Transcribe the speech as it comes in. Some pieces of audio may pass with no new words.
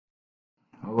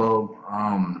Hello.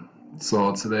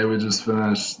 So today we just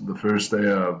finished the first day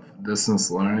of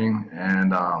distance learning,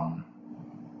 and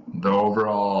the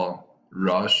overall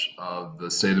rush of the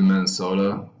state of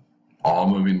Minnesota, all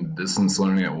moving to distance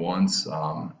learning at once,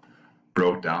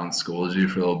 broke down Schoology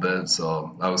for a little bit.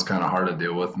 So that was kind of hard to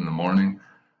deal with in the morning.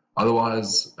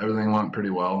 Otherwise, everything went pretty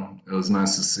well. It was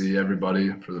nice to see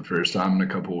everybody for the first time in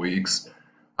a couple weeks.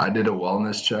 I did a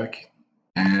wellness check,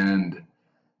 and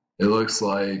it looks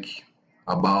like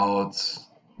about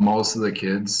most of the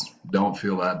kids don't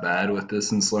feel that bad with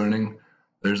distance learning.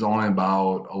 There's only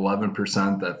about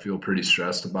 11% that feel pretty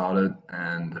stressed about it,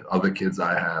 and other kids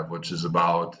I have, which is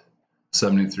about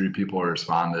 73 people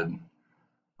responded.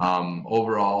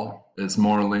 Overall, it's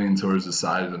more leaning towards the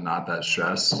side of not that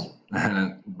stressed.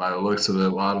 And by the looks of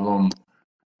it, a lot of them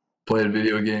played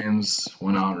video games,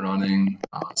 went out running,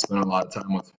 spent a lot of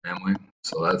time with family.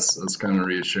 So that's kind of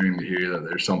reassuring to hear that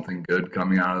there's something good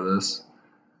coming out of this.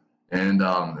 And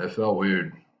it felt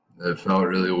weird. It felt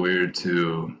really weird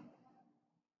to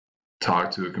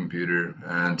talk to a computer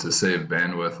and to save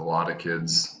bandwidth. A lot of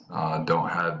kids don't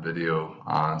have video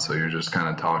on, so you're just kind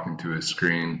of talking to a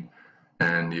screen,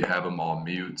 and you have them all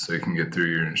mute so you can get through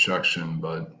your instruction,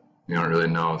 but you don't really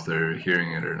know if they're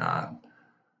hearing it or not.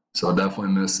 So I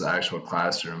definitely miss the actual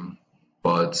classroom,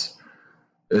 but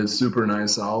it's super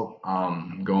nice out.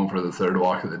 Going for the third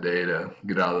walk of the day to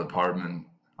get out of the apartment.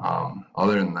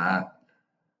 Other than that,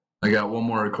 I got one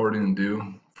more recording to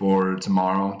do for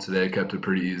tomorrow. Today I kept it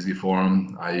pretty easy for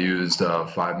them. I used a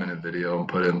 5-minute video and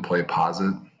put it in Play Pause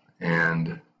It,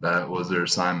 and that was their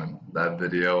assignment, that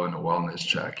video and a wellness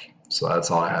check. So that's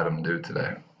all I had them do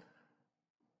today.